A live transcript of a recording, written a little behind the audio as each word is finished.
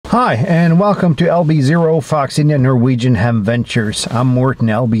Hi, and welcome to LB0 Fox India Norwegian Ham Ventures. I'm Morten,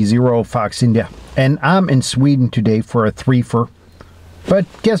 LB0 Fox India, and I'm in Sweden today for a threefer. But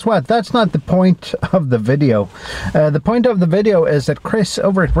guess what? That's not the point of the video. The point of the video is that Chris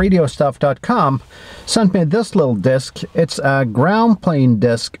over at radiostuff.com sent me this little disc. It's a ground plane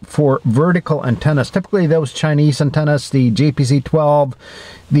disc for vertical antennas. Typically those Chinese antennas, the JPC-12,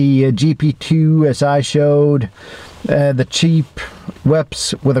 the GP2 as I showed, the cheap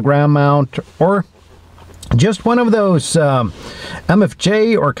whips with a ground mount, or just one of those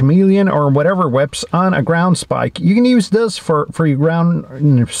MFJ or Chameleon or whatever whips on a ground spike. You can use this for your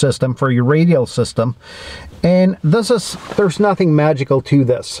ground system, for your radial system. And there's nothing magical to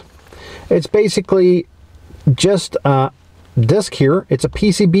this. It's basically just a disc here. It's a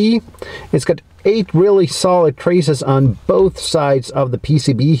PCB. It's got 8 really solid traces on both sides of the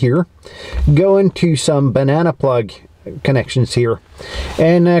PCB here. Go into some banana plug connections here,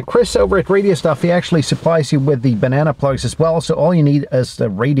 and Chris over at Radio Stuff, he actually supplies you with the banana plugs as well, so all you need is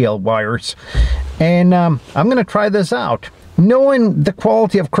the radial wires. And I'm gonna try this out. Knowing the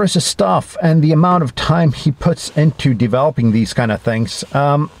quality of Chris's stuff and the amount of time he puts into developing these kind of things,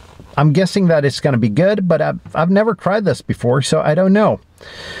 I'm guessing that it's gonna be good, but I've never tried this before, so I don't know.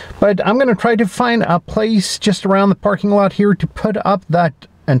 But I'm gonna try to find a place just around the parking lot here to put up that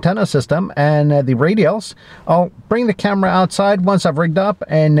antenna system and the radials. I'll bring the camera outside once I've rigged up,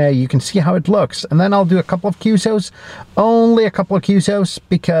 and you can see how it looks, and then I'll do a couple of QSOs, only a couple of QSOs,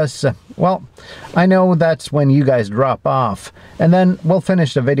 because well, I know that's when you guys drop off, and then we'll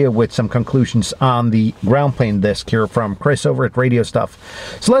finish the video with some conclusions on the ground plane disc here from Chris over at Radio Stuff.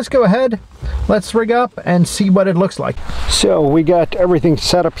 So let's go ahead, let's rig up and see what it looks like. So we got everything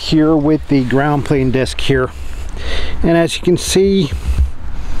set up here with the ground plane disc here, and as you can see,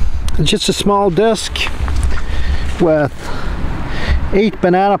 just a small disc with 8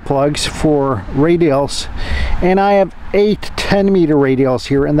 banana plugs for radials, and I have 8 10-meter radials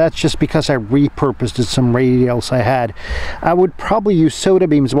here, and that's just because I repurposed some radials I had. I would probably use soda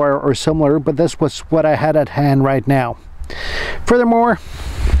beams wire or similar, but this was what I had at hand right now. Furthermore,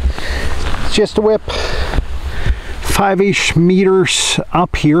 it's just a whip 5-ish meters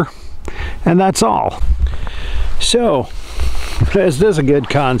up here, and that's all. So is this a good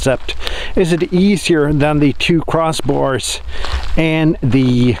concept? Is it easier than the 2 crossbars and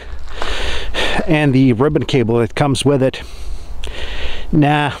the ribbon cable that comes with it?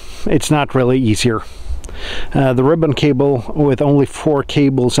 Nah, it's not really easier. The ribbon cable with only 4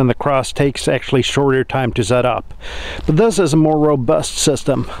 cables and the cross takes actually shorter time to set up. But this is a more robust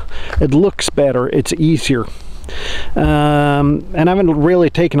system. It looks better, it's easier. And I haven't really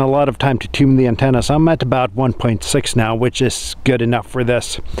taken a lot of time to tune the antennas. I'm at about 1.6 now, which is good enough for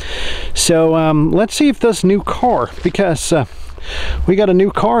this. So let's see if this new car, because we got a new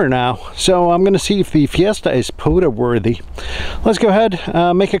car now, so I'm going to see if the Fiesta is POTA worthy. Let's go ahead,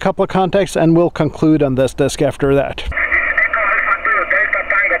 make a couple of contacts, and we'll conclude on this disc after that.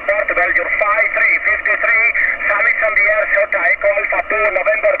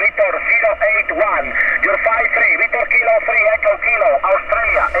 November Victor 081, your 53, Victor Kilo 3, Echo Kilo,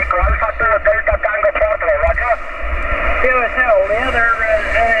 Australia, Echo Alpha 2, Delta Tango Portable, roger? QSL, the other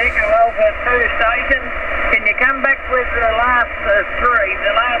Echo Alpha 2 station, can you come back with the last three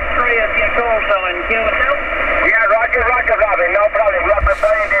of your call sign, QSL? Yeah, roger, Robin, no problem, we are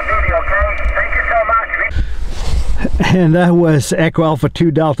preparing the video, okay? Thank you so much. And that was Echo Alpha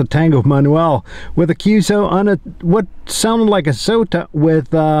 2 Delta Tango Manuel with a QSO on what sounded like a SOTA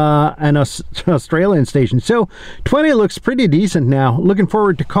with an Australian station. So 20 looks pretty decent now. Looking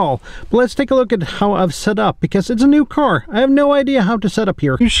forward to call. But let's take a look at how I've set up, because it's a new car. I have no idea how to set up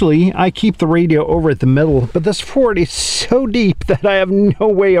here. Usually I keep the radio over at the middle, but this Ford is so deep that I have no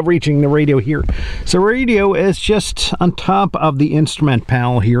way of reaching the radio here. So radio is just on top of the instrument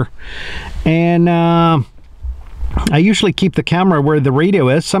panel here. And I usually keep the camera where the radio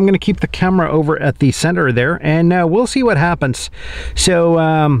is, so I'm going to keep the camera over at the center there, and we'll see what happens. So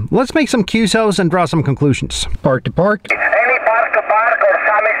let's make some QSOs and draw some conclusions. Park to park. Any park to park or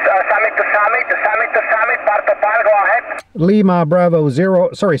summit to summit, park to park, go ahead. Lima Bravo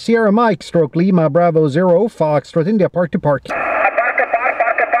 0, sorry, Sierra Mike stroke Lima Bravo 0, Foxtrot India, park to park. Park to park,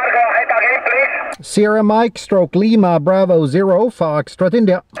 go ahead again, please. Sierra Mike stroke Lima Bravo 0, Foxtrot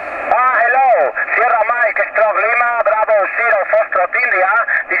India. Hello, Sierra Mike stroke Lima Bravo 0, Foxtrot India.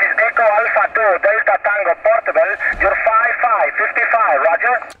 This is Echo Alpha 2, Delta Tango Portable. You're 55,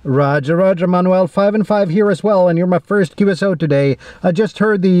 roger? Roger, Manuel, 5 and 5 here as well, and you're my first QSO today. I just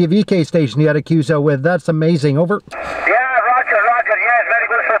heard the VK station you had a QSO with. That's amazing. Over. Yeah, roger, yes, very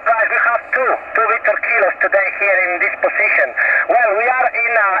good surprise. We have two Victor Kilos today here in this position. Well, we are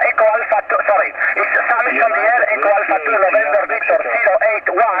in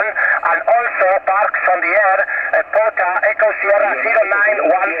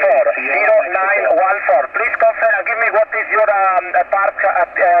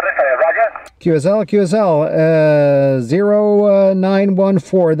park reference, roger. QSL,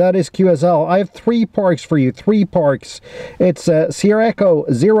 0914, that is QSL. I have 3 parks for you, 3 parks. It's Sierra Echo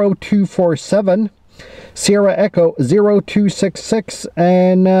 0247, Sierra Echo 0266,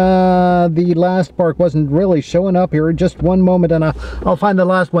 and the last park wasn't really showing up here. Just one moment and I'll find the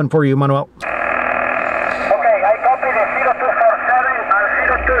last one for you, Manuel. Okay, I copy the 0247 and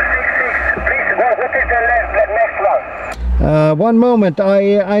 0266. Please, what is the next one? One moment,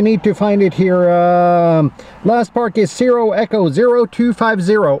 I need to find it here. Last park is Sierra Echo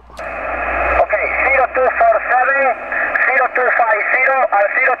 0250. Okay, 0247, 0250 and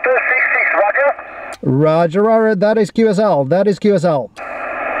 0266, roger? Roger, that is QSL, that is QSL.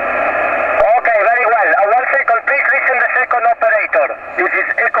 Okay, very well. 1 second, please listen the second operator. This is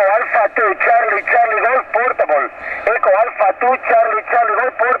Echo Alpha 2, Charlie, Charlie Golf Portable. Echo Alpha 2, Charlie, Charlie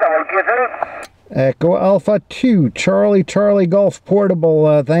Golf Portable, QSL. Echo Alpha 2, Charlie, Charlie Golf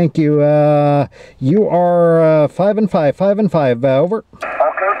Portable, thank you. You are 5 and 5, 5 and 5, over. Okay,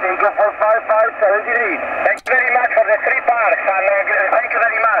 thank you for 5573. Thank you very much for the 3 parks, and thank you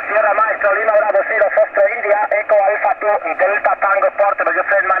very much. Sierra Mike, Lima Bravo 0, Foster India, Echo Alpha 2, Delta Tango Portable, your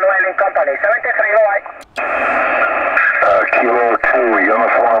friend Manuel and company. 73, go ahead. Kilo 2,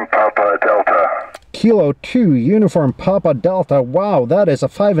 Uniform Papa Delta. Kilo 2, Uniform Papa Delta. Wow, that is a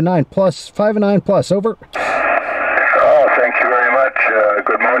 5 and 9 plus, 5 and 9 plus, over. Oh, thank you very much.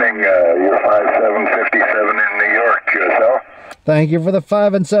 Good morning. You're 5757 in New York, QSL. Thank you for the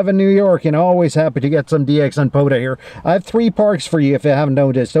 5 and 7 New York, and always happy to get some DX on POTA here. I have 3 parks for you if you haven't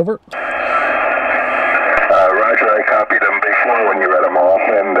noticed, over. Roger, I copied them before when you read them off,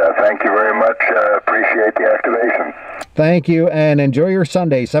 and thank you very much. Appreciate the activation. Thank you, and enjoy your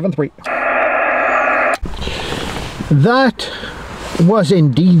Sunday, 7-3. That was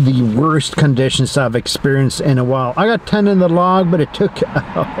indeed the worst conditions I've experienced in a while. I got 10 in the log, but it took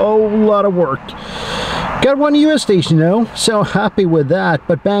a whole lot of work. Got 1 US station though, so happy with that,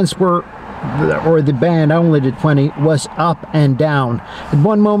 but bands were, or the band, I only did 20, was up and down. At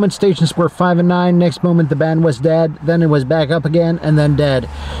one moment stations were 5 and 9, next moment the band was dead, then it was back up again, and then dead.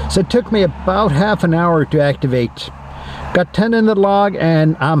 So it took me about half an hour to activate. Got 10 in the log,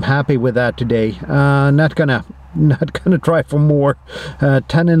 and I'm happy with that today. Not gonna try for more.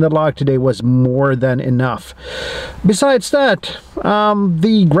 10 in the log today was more than enough. Besides that,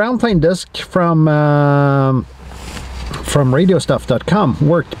 the ground plane disc from radiostuff.com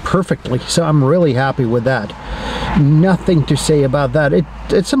worked perfectly, so I'm really happy with that. Nothing to say about that.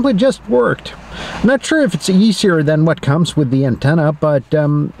 It simply just worked. I'm not sure if it's easier than what comes with the antenna, but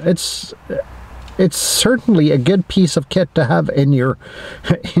it's certainly a good piece of kit to have in your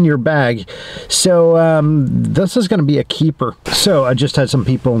bag. So this is going to be a keeper. So I just had some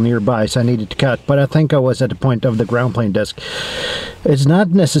people nearby, so I needed to cut, but I think I was at the point of the ground plane disc. It's not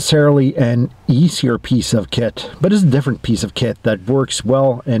necessarily an easier piece of kit, but it's a different piece of kit that works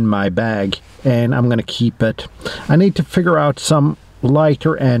well in my bag, and I'm going to keep it. I need to figure out some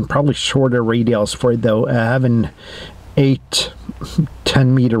lighter and probably shorter radials for it though. Having 8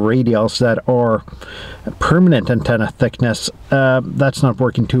 10-meter radials that are permanent antenna thickness, that's not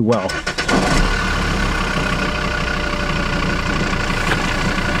working too well.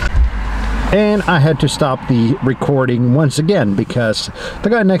 And I had to stop the recording once again because the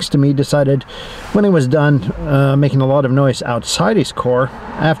guy next to me decided when he was done making a lot of noise outside his car,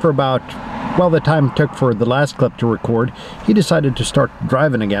 after about, well, the time it took for the last clip to record, he decided to start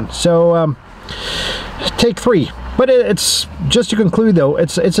driving again. So take 3. But it's, just to conclude though,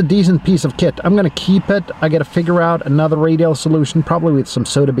 it's a decent piece of kit. I'm going to keep it. I got to figure out another radial solution, probably with some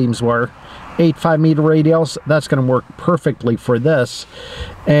soda beams wire. 8 5-meter radials, that's going to work perfectly for this.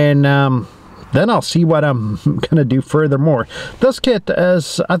 And then I'll see what I'm going to do furthermore. This kit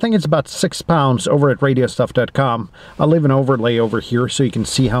is, I think it's about 6 pounds over at radiostuff.com. I'll leave an overlay over here so you can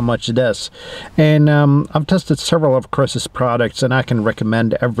see how much it is. And I've tested several of Chris's products, and I can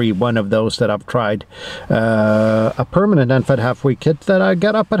recommend every one of those that I've tried. A permanent end-fed half-wave kit that I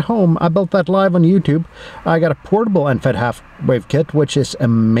got up at home. I built that live on YouTube. I got a portable end-fed half-wave kit, which is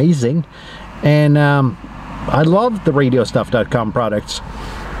amazing. And I love the radiostuff.com products.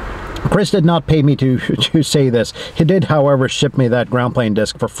 Chris did not pay me to say this. He did, however, ship me that ground plane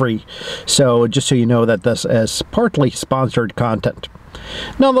disc for free. So just so you know that this is partly sponsored content.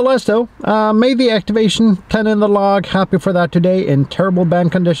 Nonetheless though, made the activation, 10 in the log, happy for that today in terrible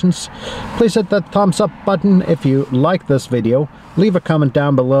band conditions. Please hit that thumbs up button if you like this video. Leave a comment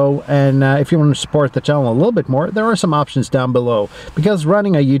down below, and if you want to support the channel a little bit more, there are some options down below, because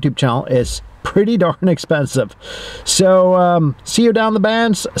running a YouTube channel is pretty darn expensive. So see you down the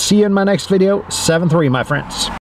bands. See you in my next video. 7-3, my friends.